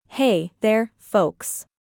Hey there, folks.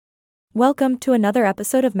 Welcome to another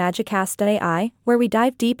episode of Magicast.ai, where we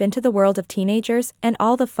dive deep into the world of teenagers and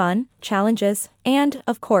all the fun, challenges, and,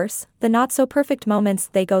 of course, the not-so-perfect moments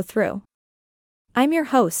they go through. I'm your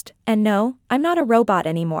host, and no, I'm not a robot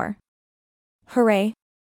anymore. Hooray!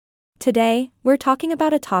 Today, we're talking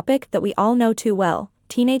about a topic that we all know too well,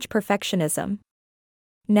 teenage perfectionism.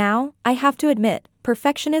 Now, I have to admit,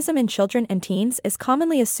 perfectionism in children and teens is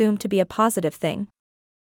commonly assumed to be a positive thing.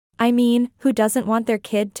 I mean, who doesn't want their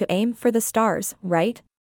kid to aim for the stars, right?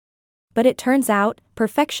 But it turns out,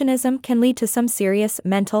 perfectionism can lead to some serious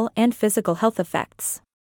mental and physical health effects.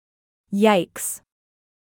 Yikes.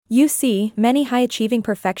 You see, many high-achieving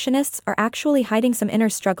perfectionists are actually hiding some inner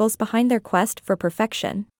struggles behind their quest for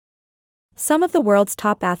perfection. Some of the world's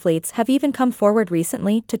top athletes have even come forward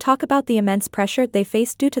recently to talk about the immense pressure they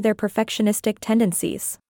face due to their perfectionistic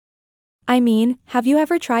tendencies. I mean, have you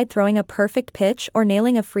ever tried throwing a perfect pitch or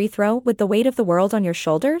nailing a free throw with the weight of the world on your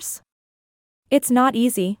shoulders? It's not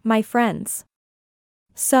easy, my friends.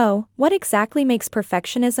 So, what exactly makes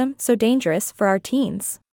perfectionism so dangerous for our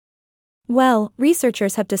teens? Well,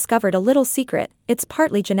 researchers have discovered a little secret: it's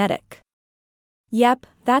partly genetic. Yep,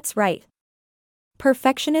 that's right.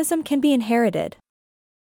 Perfectionism can be inherited.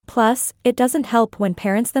 Plus, it doesn't help when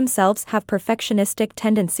parents themselves have perfectionistic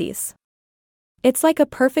tendencies. It's like a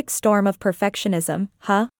perfect storm of perfectionism,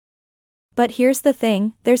 huh? But here's the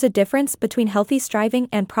thing, there's a difference between healthy striving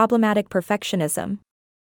and problematic perfectionism.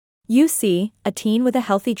 You see, a teen with a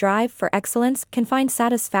healthy drive for excellence can find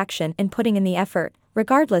satisfaction in putting in the effort,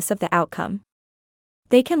 regardless of the outcome.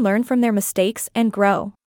 They can learn from their mistakes and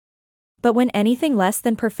grow. But when anything less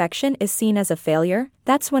than perfection is seen as a failure,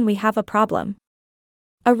 that's when we have a problem.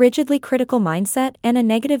 A rigidly critical mindset and a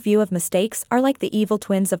negative view of mistakes are like the evil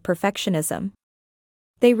twins of perfectionism.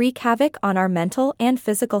 They wreak havoc on our mental and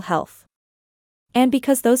physical health. And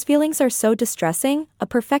because those feelings are so distressing, a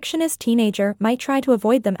perfectionist teenager might try to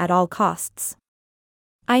avoid them at all costs.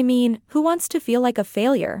 I mean, who wants to feel like a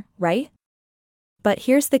failure, right? But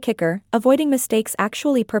here's the kicker: avoiding mistakes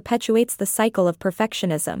actually perpetuates the cycle of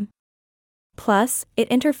perfectionism. Plus, it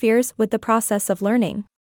interferes with the process of learning.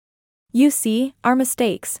 You see, our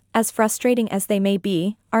mistakes, as frustrating as they may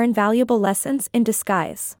be, are invaluable lessons in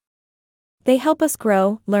disguise. They help us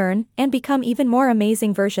grow, learn, and become even more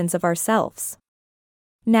amazing versions of ourselves.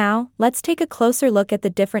 Now, let's take a closer look at the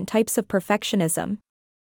different types of perfectionism.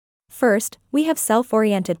 First, we have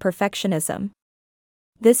self-oriented perfectionism.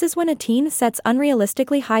 This is when a teen sets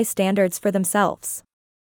unrealistically high standards for themselves.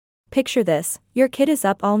 Picture this: your kid is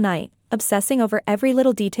up all night, obsessing over every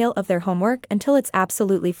little detail of their homework until it's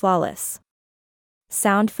absolutely flawless.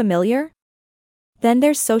 Sound familiar? Then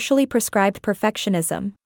there's socially prescribed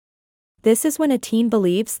perfectionism. This is when a teen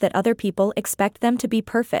believes that other people expect them to be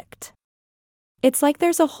perfect. It's like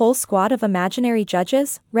there's a whole squad of imaginary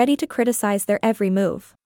judges, ready to criticize their every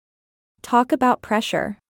move. Talk about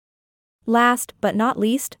pressure. Last but not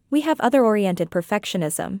least, we have other-oriented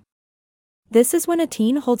perfectionism. This is when a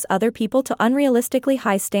teen holds other people to unrealistically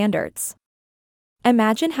high standards.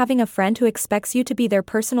 Imagine having a friend who expects you to be their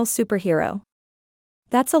personal superhero.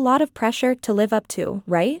 That's a lot of pressure to live up to,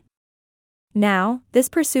 right? Now, this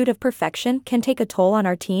pursuit of perfection can take a toll on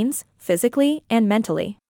our teens, physically and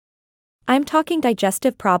mentally. I'm talking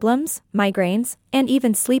digestive problems, migraines, and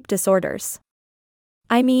even sleep disorders.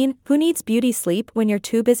 I mean, who needs beauty sleep when you're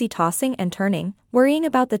too busy tossing and turning, worrying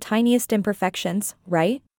about the tiniest imperfections,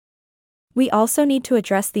 right? We also need to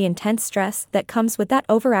address the intense stress that comes with that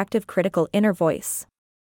overactive critical inner voice.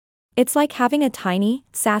 It's like having a tiny,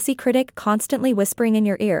 sassy critic constantly whispering in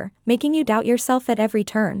your ear, making you doubt yourself at every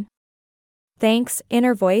turn. Thanks,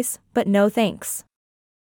 inner voice, but no thanks.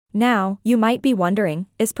 Now, you might be wondering,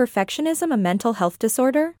 is perfectionism a mental health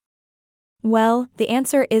disorder? Well, the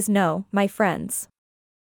answer is no, my friends.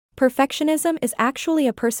 Perfectionism is actually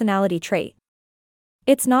a personality trait.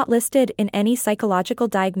 It's not listed in any psychological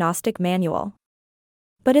diagnostic manual.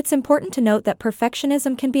 But it's important to note that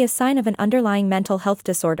perfectionism can be a sign of an underlying mental health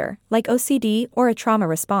disorder, like OCD or a trauma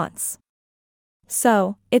response.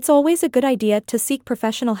 So, it's always a good idea to seek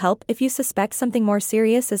professional help if you suspect something more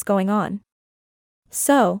serious is going on.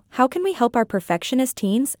 So, how can we help our perfectionist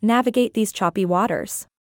teens navigate these choppy waters?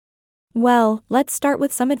 Well, let's start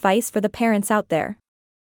with some advice for the parents out there.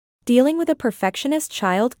 Dealing with a perfectionist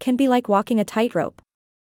child can be like walking a tightrope.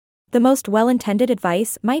 The most well-intended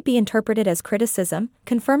advice might be interpreted as criticism,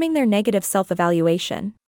 confirming their negative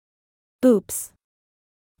self-evaluation. Oops.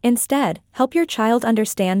 Instead, help your child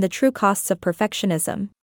understand the true costs of perfectionism.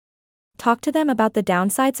 Talk to them about the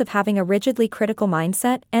downsides of having a rigidly critical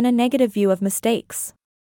mindset and a negative view of mistakes.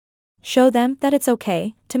 Show them that it's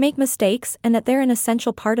okay to make mistakes and that they're an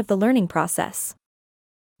essential part of the learning process.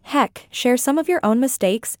 Heck, share some of your own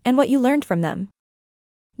mistakes and what you learned from them.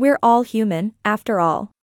 We're all human, after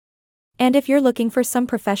all. And if you're looking for some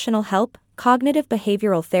professional help, cognitive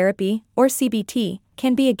behavioral therapy, or CBT,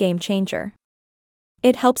 can be a game changer.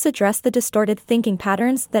 It helps address the distorted thinking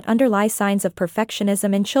patterns that underlie signs of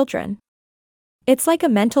perfectionism in children. It's like a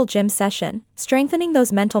mental gym session, strengthening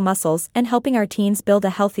those mental muscles and helping our teens build a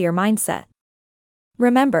healthier mindset.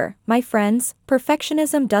 Remember, my friends,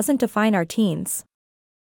 perfectionism doesn't define our teens.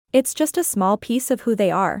 It's just a small piece of who they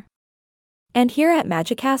are. And here at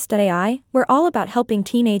Magicast.ai, we're all about helping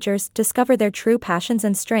teenagers discover their true passions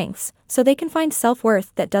and strengths, so they can find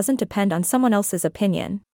self-worth that doesn't depend on someone else's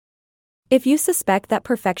opinion. If you suspect that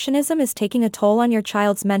perfectionism is taking a toll on your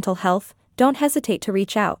child's mental health, don't hesitate to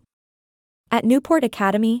reach out. At Newport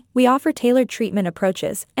Academy, we offer tailored treatment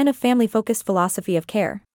approaches and a family-focused philosophy of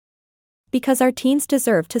care. Because our teens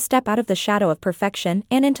deserve to step out of the shadow of perfection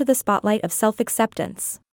and into the spotlight of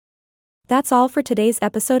self-acceptance. That's all for today's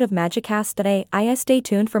episode of Magicast.ai. Stay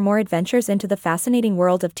tuned for more adventures into the fascinating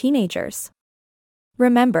world of teenagers.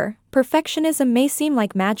 Remember, perfectionism may seem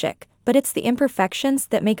like magic, but it's the imperfections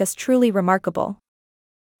that make us truly remarkable.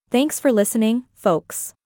 Thanks for listening, folks.